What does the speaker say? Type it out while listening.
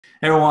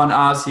Hey everyone,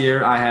 Oz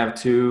here. I have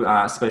two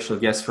special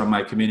guests from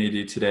my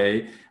community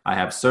today. I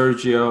have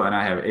Sergio and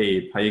I have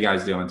Abe. How you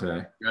guys doing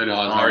today? Good, Oz.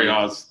 How How are are you, you?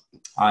 Oz?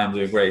 I am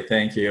doing great,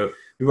 thank you.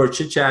 We were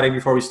chit-chatting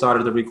before we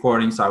started the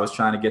recording, so I was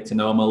trying to get to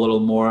know them a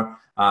little more.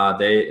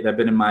 They've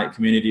been in my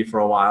community for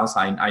a while, so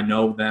I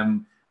know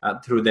them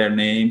through their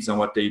names and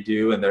what they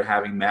do, and they're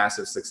having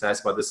massive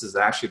success. But this is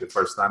actually the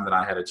first time that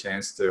I had a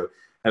chance to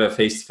have a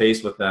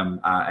face-to-face with them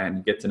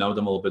and get to know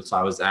them a little bit. So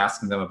I was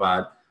asking them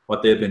about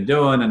what they've been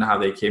doing and how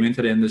they came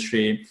into the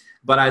industry.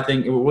 But I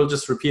think we'll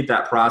just repeat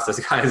that process,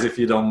 guys, if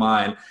you don't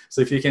mind. So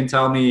if you can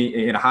tell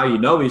me, how you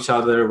know each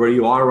other, where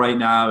you are right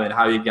now, and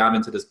how you got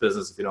into this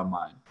business, if you don't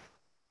mind.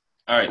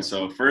 All right,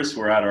 so first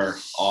we're at our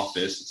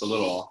office. It's a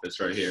little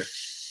office right here.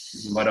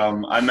 But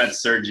I met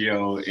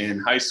Sergio in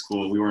high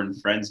school. We weren't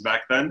friends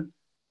back then.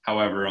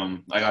 However,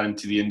 I got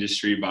into the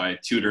industry by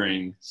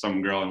tutoring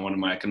some girl in one of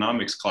my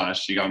economics class.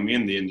 She got me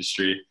in the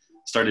industry.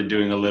 Started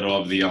doing a little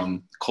of the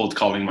cold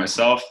calling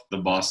myself. The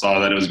boss saw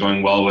that it was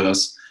going well with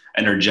us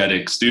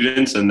energetic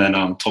students, and then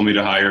told me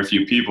to hire a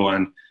few people.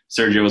 And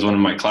Sergio was one of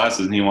my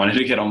classes, and he wanted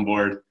to get on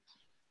board.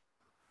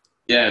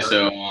 Yeah,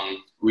 so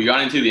we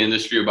got into the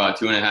industry about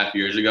 2.5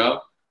 years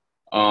ago.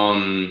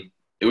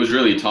 It was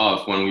really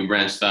tough when we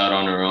branched out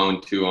on our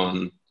own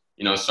to,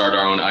 start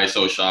our own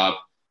ISO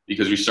shop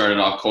because we started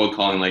off cold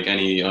calling like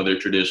any other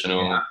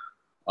traditional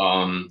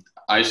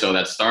ISO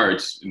that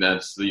starts.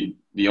 That's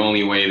the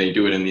only way they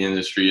do it in the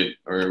industry,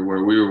 or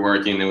where we were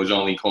working, it was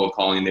only cold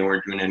calling. They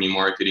weren't doing any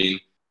marketing,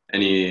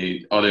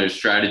 any other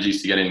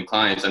strategies to get in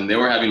clients. And they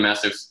were having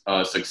massive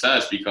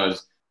success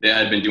because they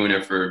had been doing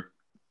it for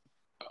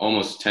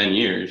almost 10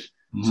 years.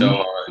 Mhm.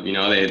 So,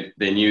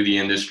 they knew the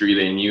industry.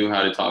 They knew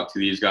how to talk to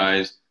these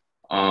guys.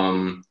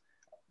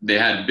 They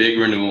had big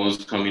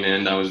renewals coming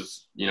in. That was,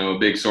 a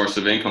big source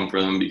of income for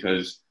them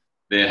because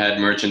they had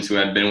merchants who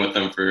had been with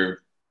them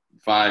for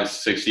 5,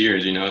 6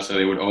 years, so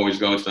they would always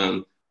go to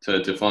them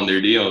to fund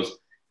their deals.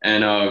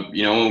 And,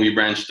 when we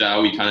branched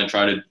out, we kind of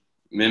tried to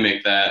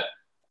mimic that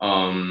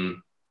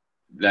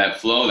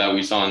flow that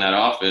we saw in that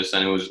office.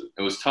 And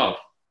it was tough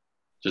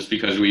just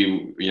because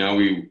we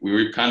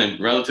were kind of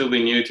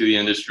relatively new to the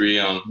industry. We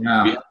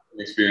Yeah. had some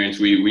experience.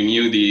 We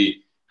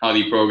knew how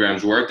the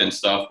programs worked and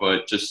stuff,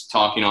 but just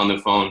talking on the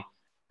phone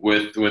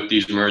with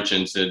these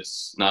merchants,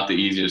 it's not the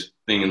easiest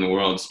thing in the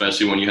world,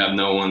 especially when you have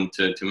no one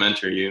to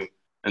mentor you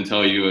and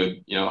tell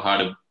you, how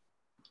to,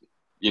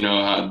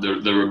 how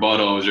the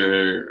rebuttals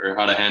or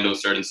how to handle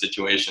certain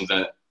situations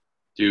that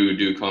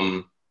do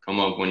come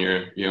up when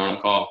you're on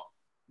a call.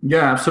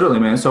 Yeah, absolutely,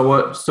 man.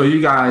 So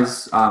you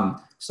guys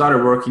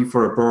started working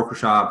for a broker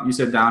shop. You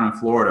said down in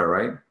Florida,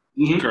 right?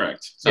 Mm-hmm.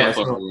 Correct. Yeah. South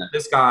So Florida.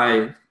 this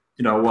guy,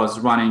 was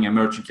running a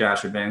merchant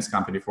cash advance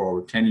company for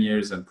over 10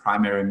 years, and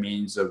primary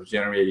means of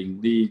generating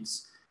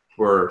leads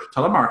were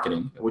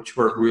telemarketing, which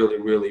worked really,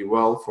 really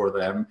well for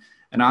them.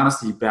 And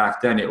honestly,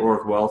 back then it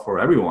worked well for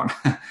everyone.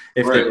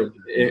 Right.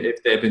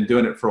 If they've been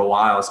doing it for a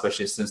while,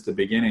 especially since the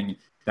beginning,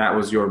 that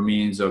was your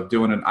means of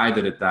doing it. I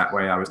did it that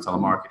way. I was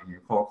telemarketing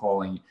or cold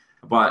calling.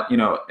 But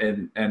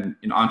and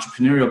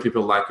entrepreneurial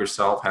people like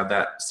yourself have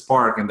that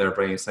spark in their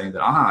brain saying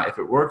that if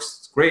it works,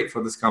 it's great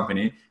for this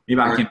company.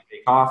 Maybe I can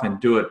take off and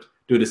do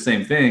the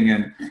same thing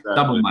and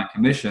double Exactly. my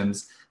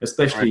commissions, Right.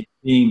 especially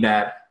seeing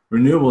that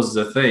renewables is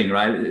a thing,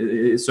 right?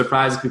 It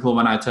surprises people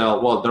when I tell,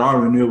 well, there are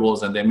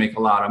renewables and they make a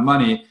lot of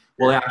money.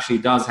 Well, it actually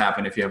does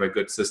happen if you have a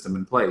good system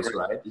in place,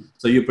 right?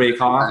 So you break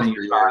off and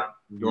you try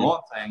your Mhm. own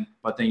thing,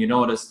 but then you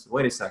notice,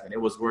 wait a second, it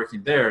was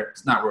working there.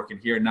 It's not working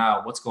here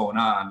now. What's going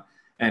on?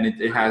 And it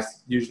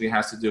usually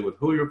has to do with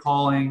who you're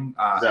calling,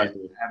 and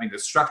Exactly. having the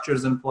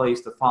structures in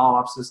place, the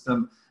follow-up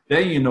system.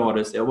 Then you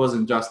notice it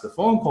wasn't just the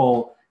phone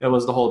call, it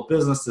was the whole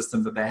business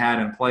system that they had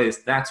in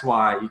place. That's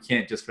why you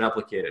can't just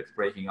replicate it,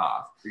 breaking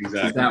off. Is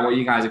Exactly. that what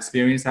you guys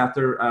experienced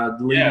after Yeah.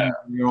 leaving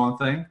your own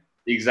thing?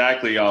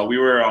 Exactly.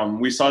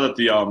 We saw that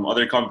the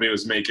other company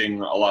was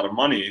making a lot of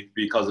money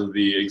because of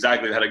they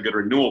had a good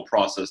renewal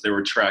process. They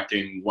were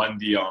tracking when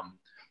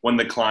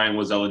the client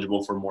was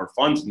eligible for more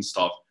funds and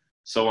stuff.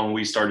 So when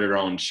we started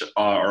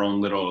our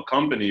own little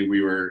company,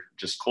 we were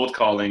just cold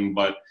calling,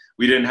 but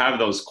we didn't have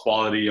those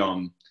quality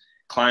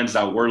clients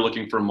that were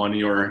looking for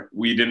money, or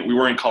we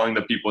weren't calling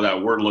the people that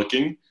were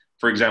looking.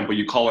 For example,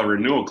 you call a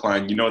renewal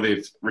client,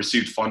 they've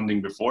received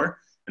funding before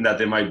and that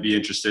they might be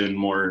interested in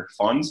more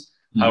funds.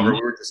 However, Mm-hmm.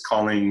 we were just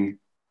calling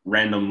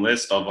random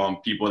list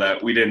of people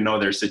that we didn't know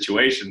their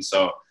situation.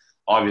 So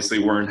obviously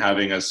weren't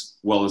having as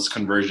well as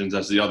conversions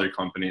as the other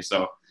company.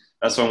 So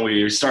that's when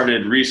we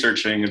started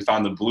researching and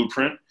found the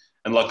blueprint.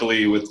 And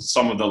luckily with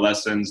some of the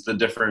lessons, the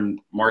different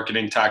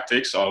marketing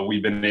tactics,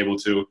 we've been able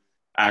to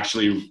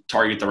actually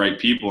target the right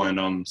people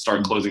and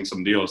start closing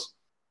some deals.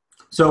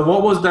 So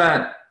what was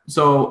that?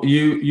 So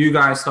you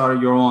guys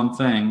started your own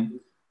thing.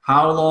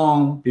 How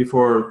long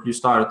before you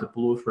started the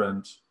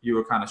blueprint you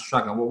were kind of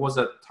struggling? What was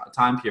that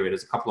time period?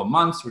 Is it a couple of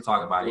months? We're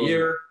talking about a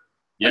year.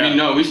 Yeah.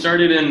 No, we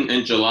started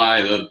in July,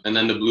 and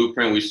then the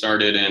blueprint we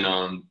started in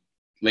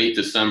late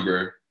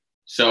December.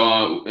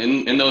 So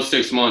in those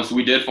 6 months,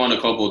 we did fund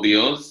a couple of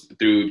deals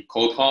through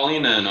cold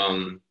calling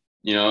and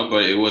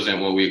but it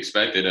wasn't what we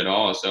expected at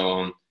all.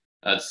 So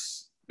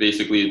that's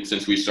basically,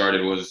 since we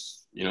started, was,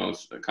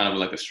 kind of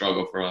like a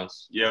struggle for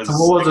us. Yeah. So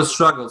what was the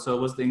struggle? So it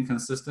was the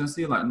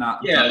inconsistency, like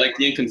Yeah, like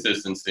the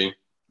inconsistency.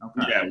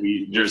 Okay. Yeah,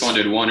 we just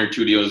funded 1 or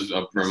 2 deals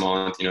per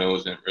month. It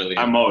wasn't really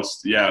at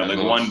most. Yeah, at like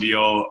most. 1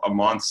 deal a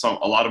month.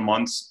 A lot of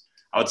months.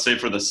 I would say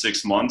for the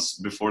 6 months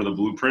before the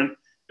blueprint,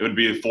 it would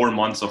be 4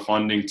 months of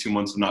funding, 2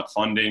 months of not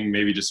funding,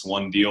 maybe just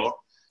 1 deal.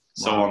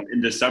 So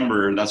in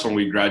December, that's when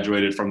we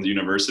graduated from the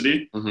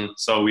university. Mm-hmm.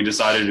 So we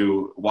decided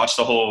to watch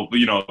the whole,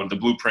 the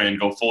blueprint,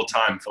 go full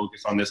time,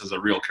 focus on this as a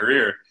real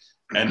career.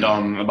 And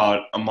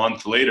about a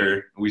month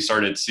later, we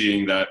started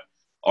seeing that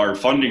our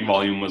funding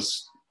volume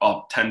was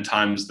up 10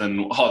 times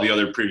than all the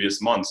other previous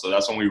months. So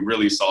that's when we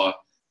really saw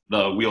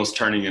the wheels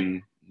turning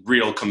and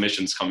real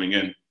commissions coming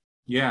in.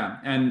 Yeah,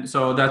 and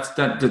so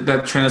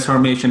that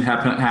transformation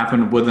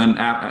happened within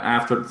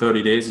after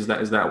 30 days. Is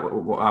that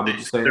what I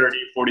would say? 30,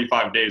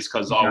 45 days,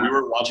 because we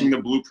were watching the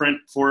blueprint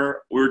we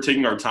were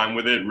taking our time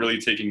with it, really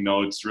taking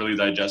notes, really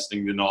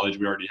digesting the knowledge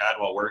we already had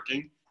while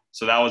working.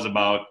 So that was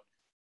about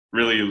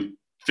really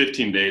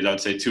 15 days,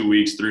 I'd say 2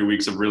 weeks, 3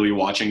 weeks of really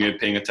watching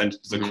it, paying attention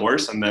to the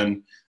course. And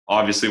then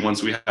obviously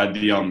once we had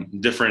the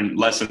different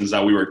lessons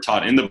that we were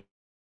taught in the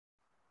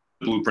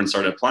blueprint,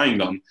 started applying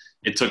them,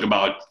 it took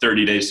about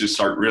 30 days to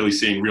start really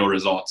seeing real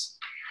results.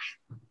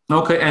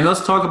 Okay, and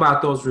let's talk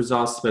about those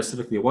results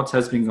specifically. What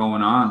has been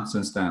going on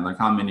since then? Like,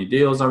 how many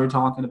deals are we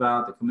talking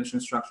about, the commission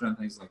structure and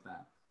things like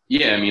that?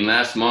 Yeah,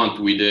 last month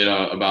we did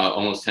about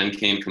almost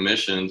 10K in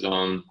commissions.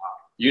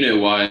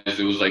 Unit-wise,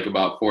 it was like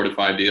about 4 to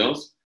 5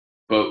 deals.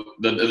 But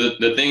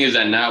the thing is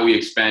that now we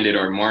expanded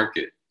our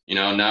market.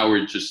 Now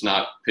we're just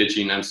not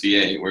pitching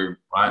MCA. We're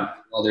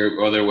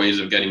other ways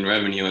of getting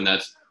revenue, and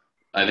that's,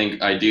 I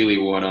think, ideally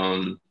what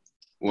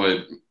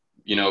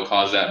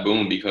caused that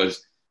boom.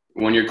 Because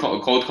when you're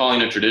cold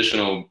calling a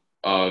traditional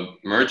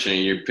merchant,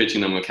 you're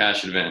pitching them a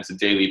cash advance, a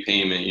daily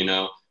payment.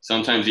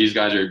 Sometimes these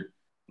guys are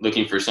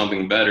looking for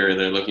something better.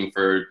 They're looking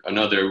for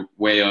another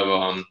way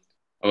of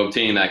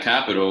obtaining that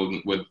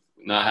capital with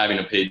not having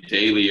to pay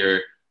daily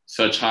or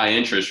such high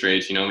interest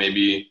rates.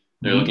 Maybe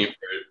they're looking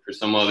for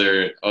some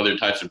other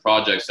types of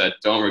projects that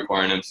don't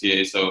require an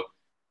MCA. So,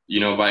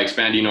 by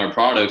expanding our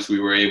products, we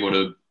were able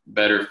to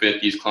better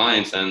fit these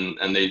clients,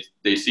 and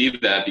they see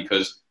that,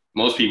 because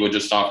most people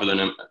just offer them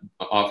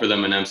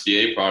an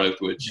MCA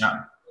product, which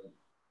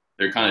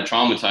they're kind of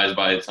traumatized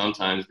by it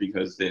sometimes,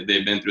 because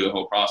they've been through the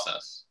whole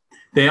process.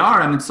 They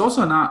are, and it's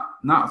also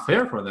not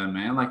fair for them,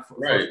 man. Like for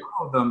some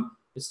of them,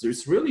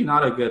 it's really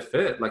not a good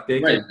fit. Like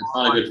they can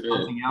find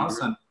something else,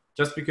 and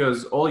just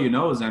because all you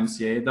know is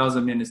MCA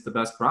doesn't mean it's the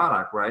best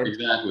product, right?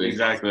 Exactly.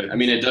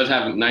 It does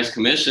have nice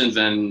commissions,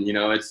 and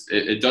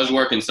it does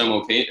work in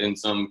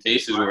some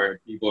cases where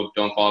people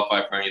don't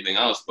qualify for anything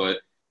else. But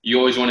you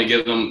always want to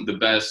give them the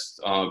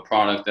best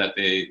product that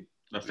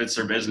fits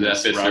their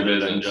business, rather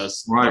than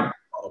just product,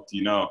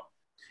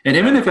 And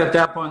even if at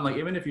that point, like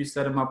even if you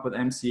set them up with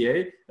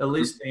MCA, at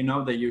least they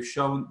know that you've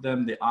shown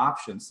them the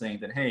option,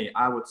 saying that, hey,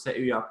 I would set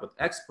you up with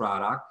X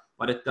product,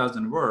 but it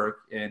doesn't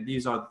work, and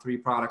these are the 3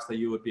 products that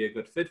you would be a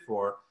good fit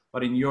for.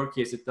 But in your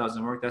case, it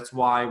doesn't work. That's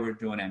why we're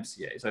doing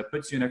MCA. So it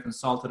puts you in a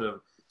consultative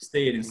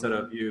state instead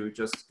of you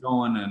just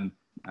going and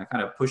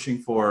kind of pushing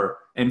for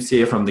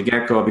MCA from the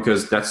get-go,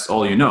 because that's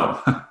all you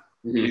know.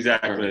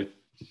 Exactly.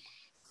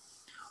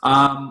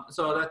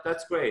 So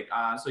that's great.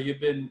 So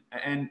you've been,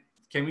 and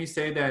can we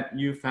say that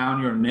you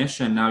found your niche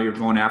and now you're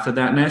going after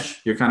that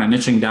niche? You're kind of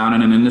niching down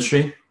in an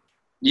industry?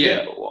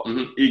 Yeah,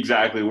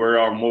 exactly.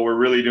 What we're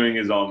really doing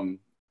is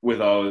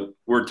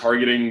we're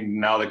targeting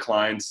now the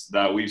clients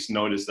that we've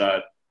noticed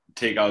that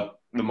take out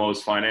the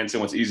most financing,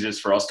 what's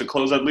easiest for us to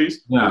close, at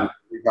least. Yeah.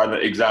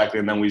 Exactly.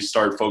 And then we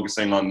start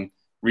focusing on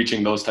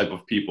reaching those type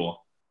of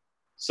people.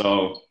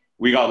 So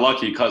we got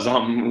lucky, because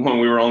when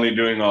we were only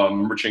doing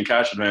merchant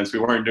cash advance, we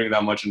weren't doing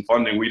that much in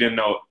funding. We didn't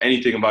know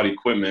anything about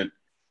equipment.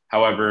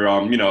 However,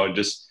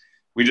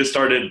 we just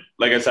started,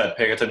 like I said,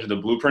 paying attention to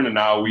the blueprint, and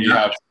now we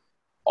have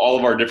all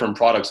of our different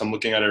products. I'm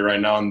looking at it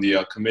right now on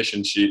the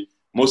commission sheet.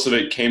 Most of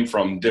it came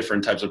from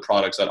different types of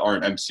products that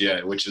aren't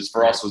MCA, which is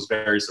for us was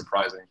very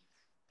surprising.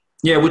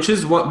 Yeah, which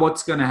is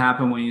what's going to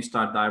happen when you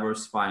start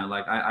diversifying.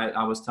 Like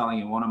I was telling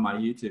in one of my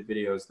YouTube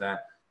videos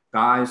that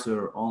guys who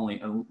are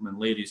only, and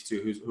ladies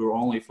too, who are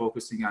only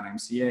focusing on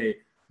MCA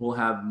will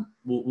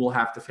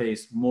have to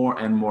face more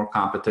and more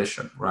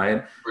competition,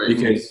 right?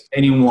 Because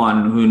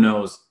anyone who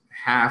knows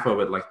half of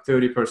it, like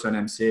 30%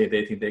 MCA,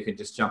 they think they can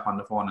just jump on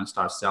the phone and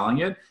start selling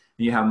it.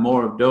 And you have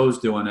more of those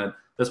doing it.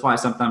 That's why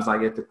sometimes I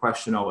get the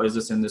question, is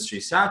this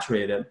industry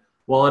saturated?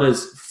 Well, it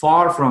is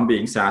far from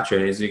being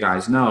saturated, as you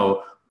guys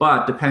know,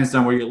 but depends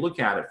on where you look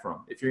at it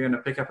from. If you're going to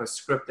pick up a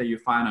script that you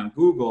find on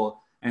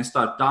Google and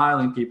start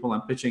dialing people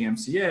and pitching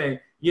MCA,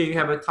 you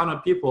have a ton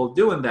of people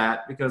doing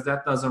that, because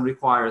that doesn't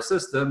require a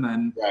system.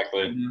 And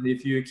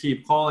if you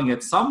keep calling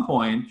at some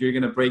point, you're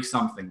going to break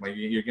something. Like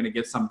you're going to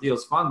get some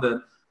deals funded,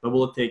 but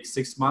will it take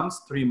 6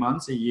 months, 3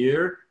 months, a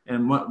year?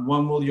 And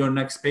when will your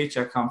next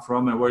paycheck come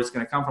from, and where it's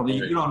going to come from?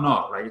 You don't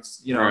know, right?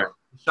 It's,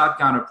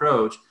 shotgun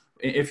approach.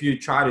 if you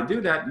try to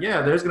do that,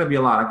 yeah, there's going to be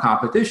a lot of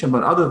competition.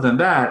 But other than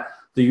that,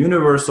 the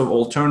universe of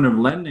alternative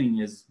lending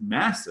is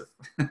massive.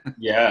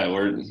 Yeah.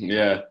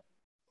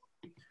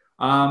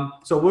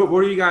 So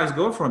where do you guys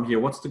go from here?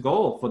 What's the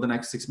goal for the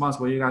next 6 months?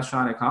 What are you guys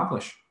trying to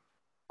accomplish?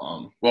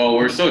 Well,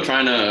 we're still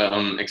trying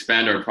to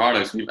expand our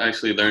products. We've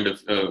actually learned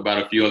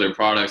about a few other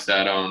products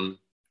that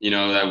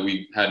that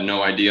we had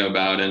no idea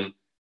about, and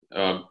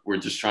we're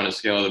just trying to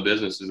scale the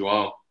business as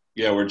well.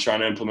 Yeah, we're trying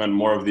to implement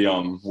more of the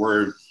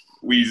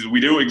we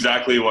do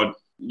exactly what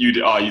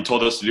you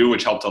told us to do,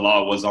 which helped a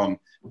lot. Was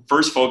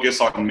first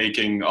focus on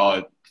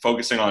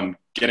focusing on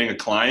getting a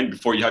client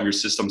before you have your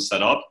system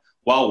set up,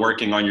 while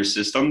working on your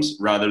systems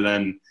rather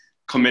than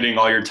committing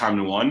all your time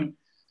to one.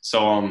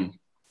 So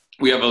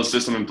we have a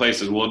system in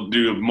place. We'll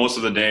do most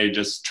of the day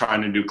just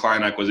trying to do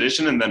client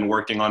acquisition, and then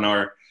working on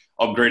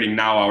upgrading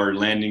now our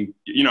landing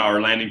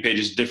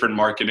pages, different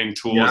marketing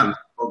tools, and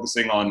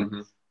focusing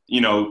on,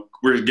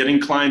 we're getting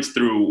clients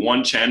through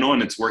one channel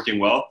and it's working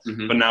well,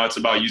 but now it's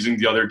about using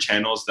the other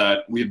channels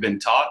that we've been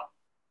taught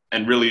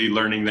and really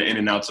learning the in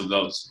and outs of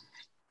those.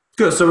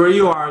 Good. So where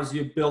you are is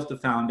you built the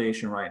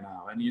foundation right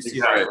now, and you see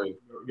Exactly.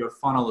 that your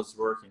funnel is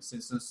working.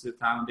 Since the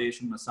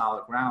foundation is a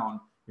solid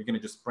ground, you're going to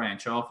just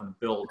branch off and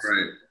build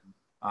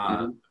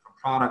different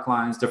product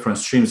lines, different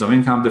streams of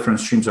income, different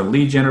streams of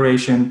lead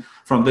generation.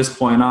 From this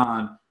point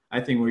on, I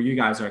think where you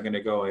guys are going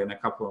to go in a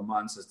couple of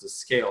months is the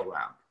scale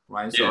round,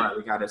 right? So, all right,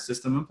 we got a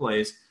system in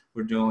place.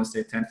 We're doing, let's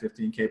say, 10,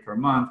 15K per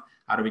month.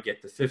 How do we get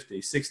to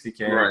 50,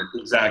 60K? Right,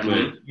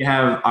 exactly.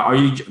 Are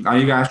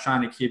you guys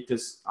trying to keep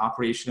this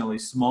operationally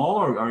small,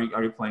 or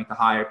are you planning to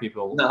hire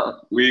people? No,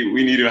 we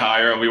need to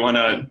hire.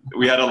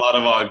 We had a lot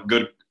of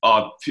good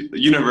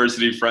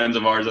university friends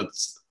of ours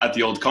at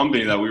the old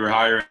company that we were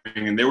hiring,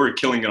 and they were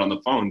killing it on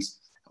the phones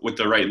with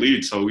the right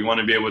lead. So we want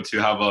to be able to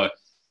have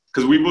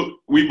because we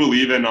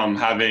believe in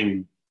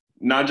having,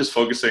 not just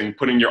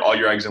putting all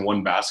your eggs in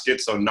one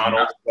basket. So not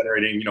only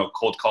generating,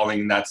 cold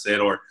calling and that's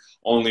it, or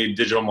only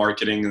digital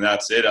marketing and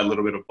that's it, a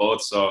little bit of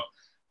both. So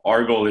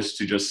our goal is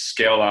to just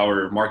scale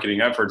our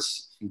marketing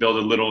efforts, build a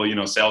little,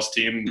 sales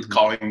team,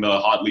 calling the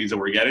hot leads that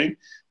we're getting,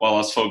 while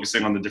us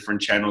focusing on the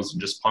different channels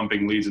and just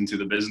pumping leads into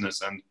the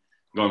business and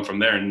going from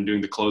there and doing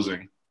the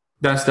closing.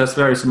 That's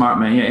very smart,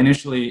 man. Yeah,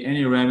 initially,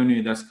 any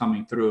revenue that's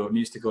coming through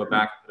needs to go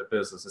back to the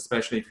business,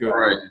 especially if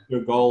your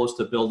goal is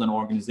to build an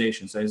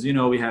organization. So as you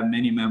know, we have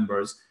many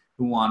members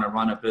who want to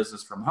run a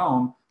business from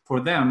home.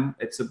 For them,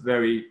 it's a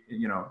very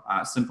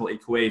simple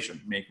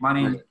equation: make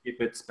money,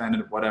 keep it, spend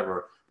it,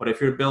 whatever. But if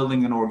you're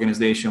building an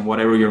organization,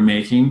 whatever you're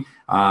making,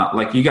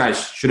 like you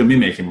guys shouldn't be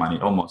making money.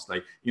 Almost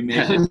like you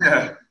make it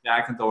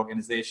back into the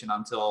organization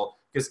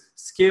because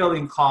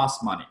scaling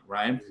costs money,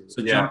 right?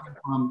 So jumping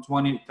from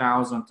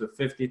 20,000 to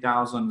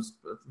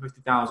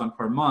 50,000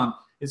 per month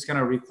is going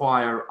to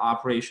require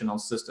operational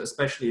system,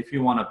 especially if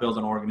you want to build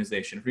an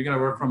organization. If you're going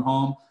to work from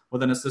home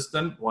with an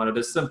assistant, well, it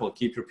is simple.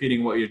 Keep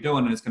repeating what you're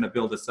doing, and it's going to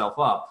build itself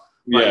up.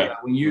 But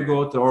when you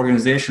go the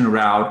organization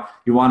route,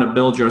 you want to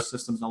build your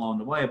systems along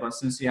the way. But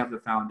since you have the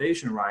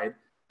foundation right,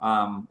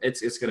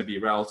 it's going to be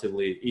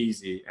relatively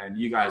easy. And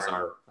you guys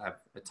have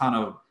a ton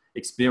of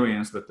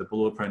experience with the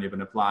blueprint. You've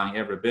been applying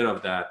every bit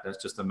of that.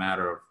 That's just a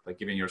matter of like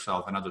giving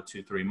yourself another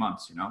 2-3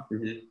 months,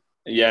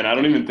 Yeah, and I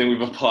don't even think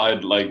we've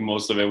applied like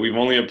most of it. We've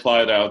only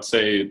applied, I would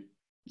say,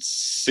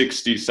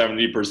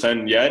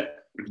 60-70% yet.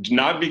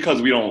 Not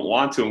because we don't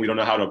want to and we don't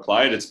know how to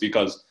apply it. It's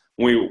because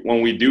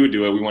when we do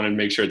it, we want to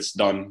make sure it's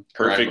done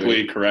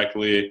perfectly,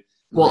 correctly.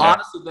 Well,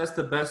 honestly, that's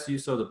the best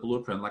use of the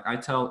blueprint. Like I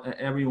tell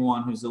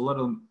everyone who's a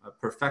little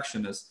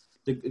perfectionist,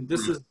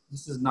 this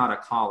is not a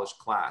college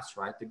class,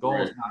 right? The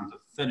goal is not to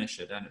finish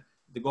it, and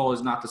the goal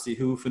is not to see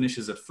who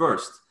finishes it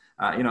first.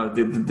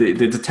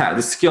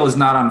 The skill is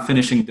not on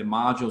finishing the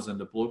modules in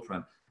the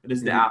blueprint. It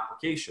is the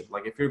application.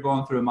 Like if you're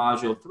going through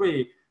module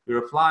 3, you're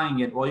applying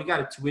it. Well, you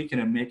got to tweak it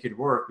and make it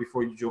work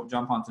before you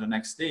jump onto the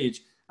next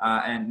stage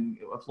and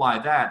apply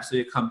that. So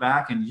you come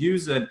back and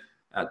use it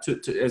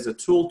as a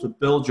tool to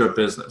build your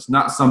business,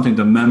 not something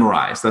to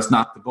memorize. That's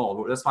not the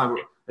goal. That's why,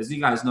 as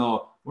you guys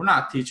know, we're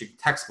not teaching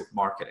textbook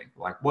marketing.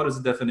 Like, what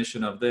is the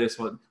definition of this?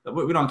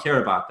 We don't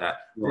care about that.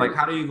 Right. Like,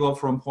 how do you go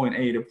from point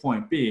A to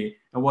point B?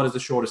 And what is the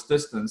shortest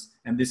distance?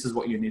 And this is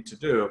what you need to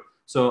do.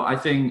 So I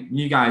think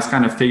you guys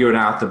kind of figured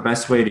out the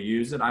best way to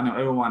use it. I know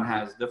everyone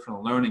has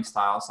different learning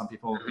styles. Some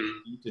people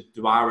need to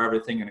devour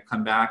everything and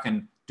come back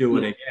and do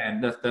it again.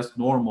 That's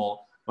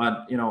normal.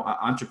 But,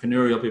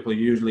 entrepreneurial people,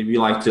 usually we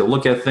like to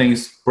look at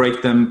things,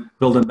 break them,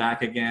 build them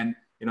back again,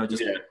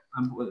 just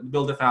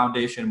build a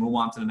foundation, move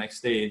on to the next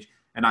stage.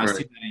 And I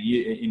see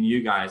that in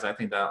you guys. I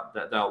think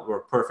that'll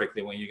work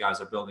perfectly when you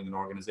guys are building an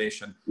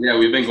organization. Yeah,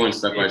 we've been going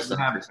step by step.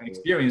 You have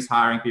experience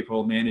hiring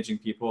people, managing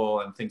people,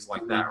 and things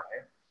like that,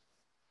 right?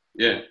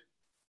 Yeah.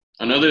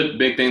 Another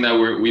big thing that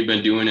we've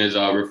been doing is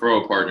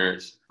referral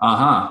partners.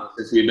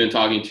 Since we've been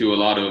talking to a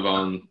lot of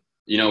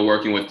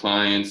working with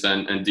clients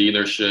and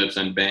dealerships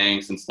and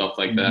banks and stuff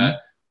like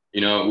that.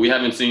 We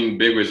haven't seen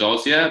big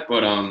results yet,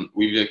 but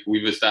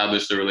we've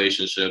established the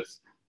relationships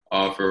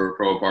for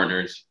referral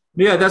partners.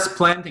 Yeah, that's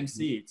planting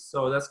seeds.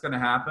 So that's going to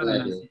happen,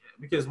 and Exactly.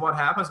 because what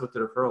happens with the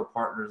referral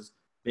partners,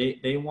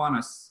 they want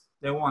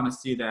to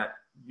see that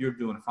you're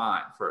doing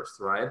fine first,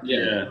 right? Yeah.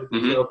 Yeah. The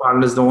referral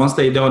partners, the ones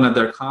they don't, that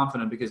they're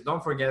confident, because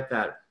don't forget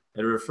that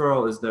a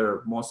referral is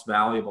their most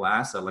valuable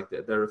asset. Like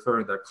they're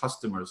referring their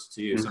customers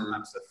to you. Hmm.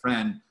 Sometimes a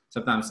friend,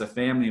 sometimes a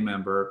family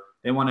member.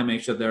 They want to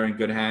make sure they're in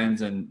good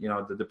hands, and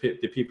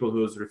the people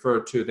who's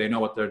referred to, they know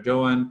what they're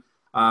doing.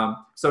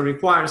 So it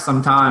requires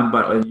some time,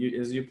 but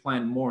as you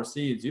plant more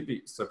seeds, you'd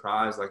be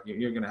surprised. Like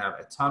you're going to have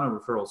a ton of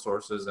referral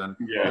sources, and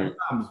Yeah.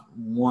 sometimes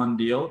one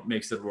deal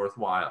makes it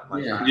worthwhile.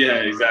 Like Yeah. Yeah,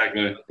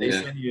 exactly. they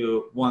Yeah. send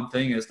you one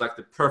thing, it's like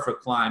the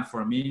perfect client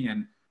for me,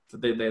 and so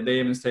they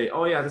even say,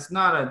 oh yeah, it's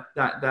not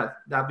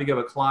that big of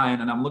a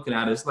client, and I'm looking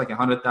at it, it's like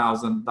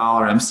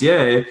 $100,000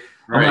 MCA.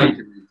 I'm Right. like,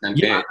 You can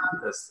do yeah, I 10K.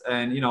 got this.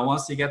 And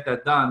once you get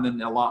that done,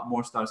 then a lot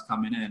more starts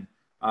coming in.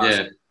 So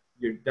Yeah.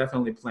 you're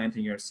definitely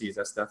planting your seeds.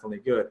 That's definitely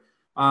good.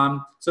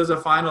 So as a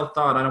final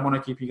thought, I don't want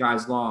to keep you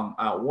guys long.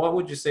 What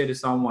would you say to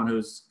someone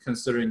who's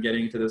considering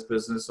getting into this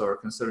business or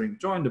considering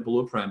joining the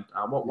Blueprint?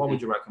 What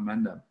would you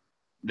recommend them?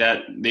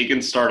 That they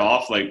can start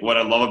off, like, what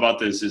I love about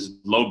this is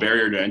low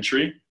barrier to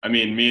entry. I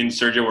mean, me and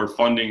Sergio were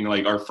funding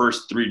like our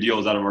first 3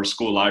 deals out of our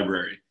school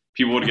library.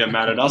 People would get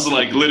mad at us,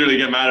 like literally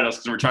get mad at us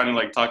because we're trying to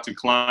like talk to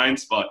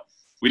clients, but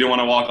we didn't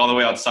want to walk all the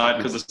way outside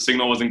because the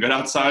signal wasn't good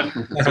outside.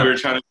 So we were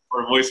trying to keep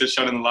our voices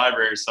shut in the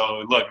library.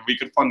 So look, we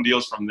could fund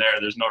deals from there.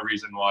 There's no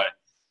reason why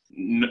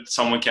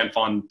someone can't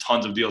fund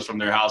tons of deals from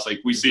their house. Like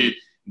we see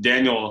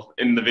Daniel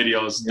in the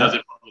videos does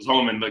it from his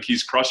home, and like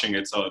he's crushing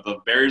it. So the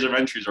barriers of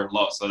entries are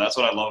low. So that's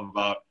what I love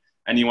about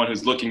anyone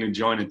who's looking to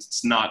join.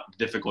 It's not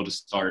difficult to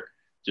start.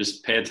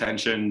 Just pay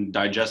attention,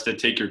 digest it,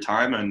 take your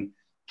time, and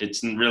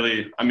it's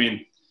really. I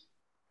mean,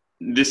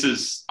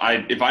 if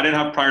I didn't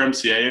have prior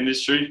MCA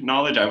industry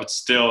knowledge, I would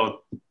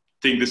still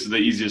think this is the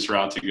easiest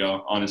route to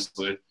go.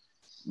 Honestly.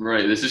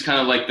 Right. This is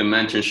kind of like the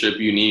mentorship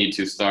you need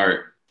to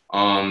start.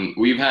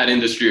 We've had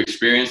industry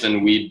experience,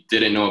 and we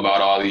didn't know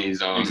about all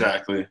these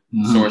Exactly.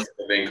 sources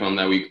of income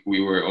that we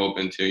were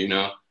open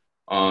to.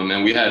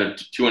 And we had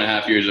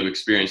 2.5 years of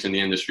experience in the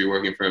industry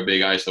working for a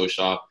big ISO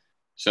shop.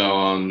 So,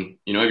 if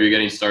you're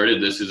getting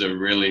started, this is a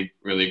really,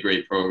 really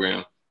great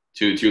program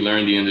to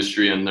learn the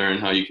industry and learn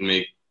how you can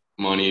make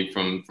money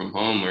from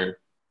home or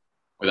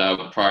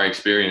without prior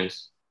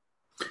experience.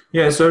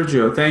 Yeah,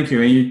 Sergio, thank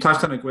you. And you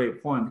touched on a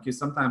great point, because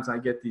sometimes I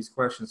get these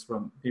questions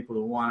from people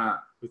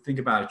who think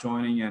about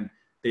joining, and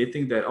they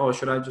think that, oh,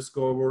 should I just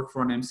go work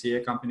for an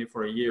MCA company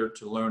for a year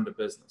to learn the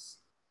business?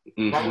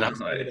 What would you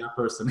say to that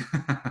person?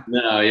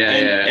 No, yeah,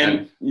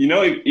 And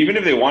even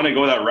if they want to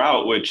go that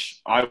route, which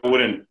I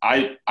wouldn't,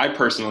 I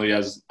personally,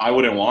 as I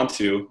wouldn't want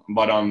to,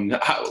 but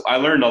I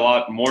learned a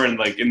lot more in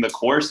the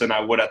course than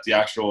I would at the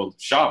actual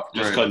shop,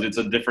 just because it's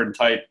a different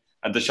type.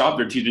 At the shop,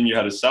 they're teaching you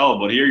how to sell,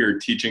 but here you're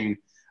teaching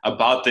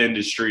about the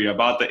industry,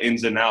 about the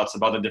ins and outs,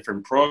 about the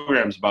different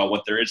programs, about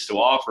what there is to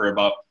offer,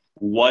 about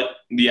what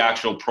the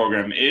actual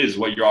program is,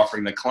 what you're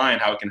offering the client,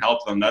 how it can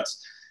help them.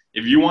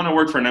 If you want to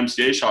work for an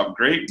MCA shop,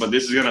 great, but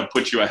this is going to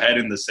put you ahead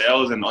in the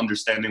sales and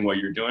understanding what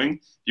you're doing.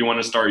 If you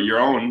want to start your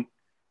own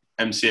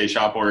MCA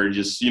shop or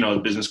just,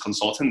 business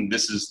consultant,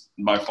 this is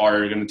by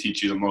far going to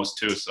teach you the most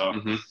too. So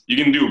you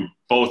can do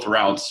both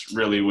routes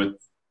really with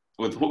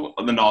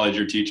the knowledge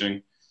you're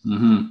teaching.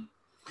 Mm-hmm.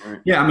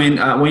 Yeah, I mean,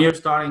 when you're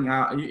starting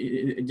out,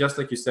 just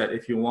like you said,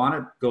 if you want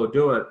it, go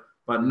do it.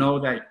 But know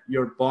that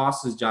your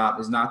boss's job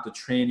is not to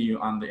train you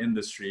on the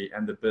industry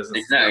and the business.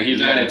 Exactly. He's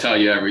not going to tell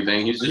you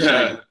everything. He's just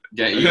going to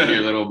get you in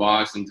your little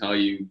box and tell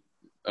you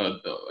a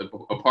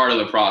part of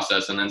the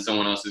process, and then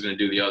someone else is going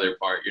to do the other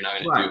part. You're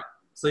not going to do.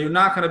 So you're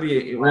not going to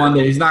be one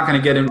day. He's not going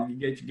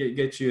to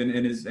get you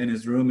in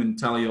his room and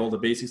tell you all the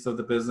basics of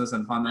the business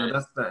and fund.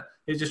 Right.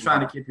 He's just trying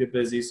to keep you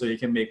busy so you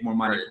can make more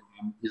money. Right.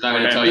 He's not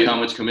going to tell you how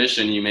much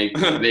commission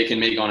they can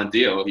make on a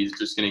deal. He's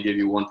just going to give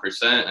you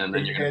 1%, and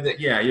then you're going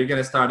to. Yeah, you're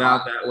going to start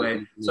out that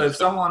way. So if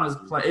someone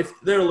if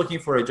they're looking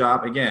for a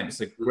job, again, it's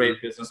a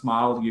great business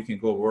model. You can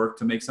go work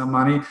to make some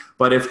money.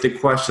 But if the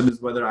question is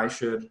whether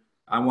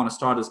I want to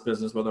start this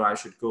business, whether I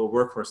should go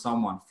work for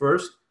someone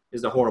first,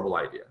 is a horrible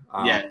idea.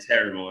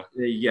 Terrible.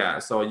 Yeah,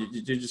 so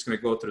you're just going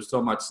to go through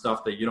so much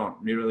stuff that you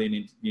really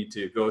need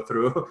to go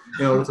through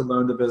in order to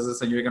learn the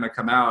business, and you're going to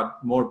come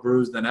out more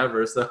bruised than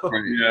ever. So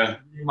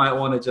you might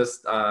want to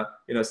just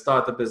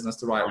start the business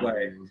the right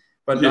way.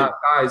 But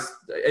guys,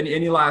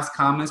 any last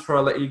comments before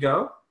I let you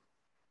go?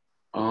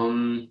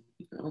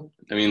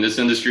 I mean, this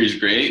industry is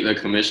great. The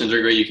commissions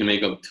are great. You can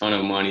make a ton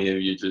of money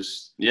if you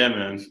just get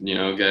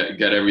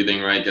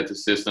everything right, get the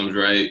systems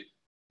right.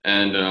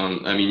 And,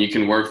 I mean, you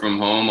can work from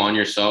home on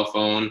your cell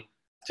phone,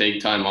 take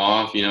time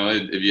off.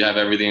 If you have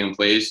everything in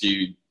place,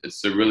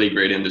 it's a really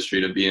great industry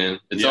to be in.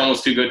 It's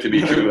almost too good to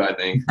be true, I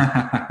think.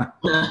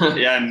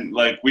 And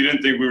we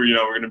didn't think we were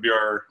going to be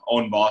our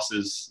own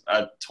bosses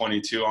at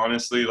 22,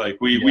 honestly.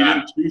 We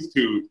didn't choose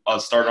to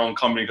start our own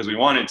company because we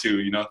wanted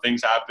to.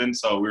 Things happen.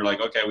 So we were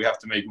like, okay, we have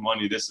to make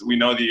money. We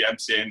know the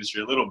MCA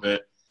industry a little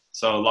bit.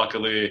 So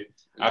luckily,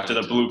 after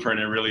the Blueprint,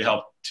 it really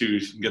helped to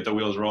get the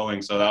wheels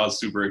rolling. So that was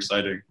super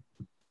exciting.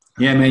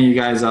 Yeah, man, you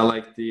guys are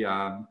like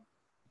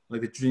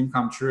the dream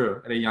come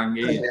true at a young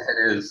age.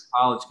 Yeah, it is.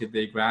 College kid,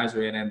 they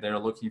graduate and they're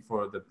looking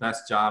for the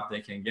best job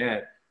they can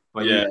get.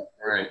 But you Yeah.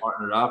 Right.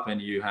 partnered up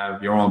and you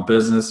have your own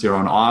business, your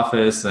own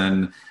office,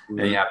 and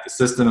you have the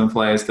system in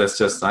place. That's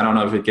just, I don't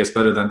know if it gets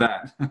better than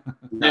that. Yeah,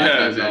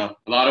 That's it. no.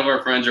 A lot of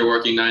our friends are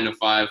working 9 to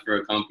 5 for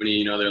a company.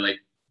 You know, they're like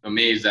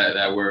amazed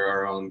that we're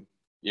our own,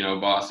 you know,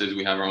 bosses.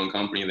 We have our own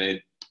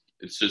company.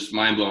 It's just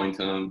mind blowing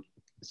to them.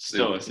 It's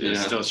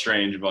still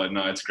strange, but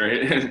no, it's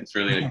great. It's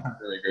really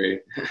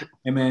great.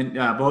 Hey man,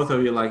 both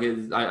of you, like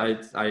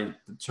I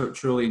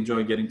truly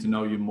enjoy getting to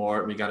know you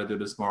more. We got to do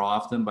this more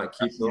often, but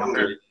keep me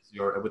Absolutely.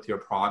 updated with your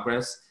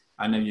progress.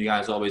 I know you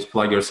guys always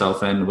plug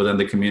yourself in within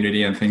the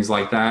community and things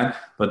like that,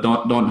 but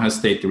don't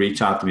hesitate to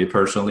reach out to me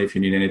personally if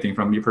you need anything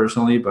from me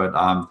personally. But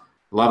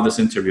love this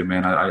interview,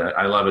 man.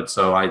 I love it.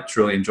 So I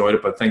truly enjoyed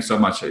it. But thanks so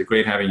much.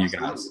 Great having you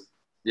guys.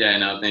 Yeah,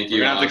 no, thank you.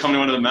 You're gonna have to come to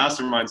one of the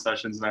mastermind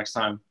sessions next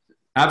time.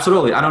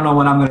 Absolutely. I don't know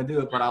when I'm going to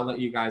do it, but I'll let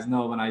you guys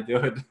know when I do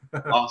it.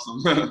 Awesome.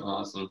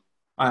 Awesome.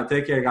 All right.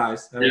 Take care,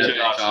 guys. Yeah,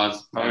 thanks,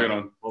 Oz. Have a good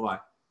one. Bye-bye.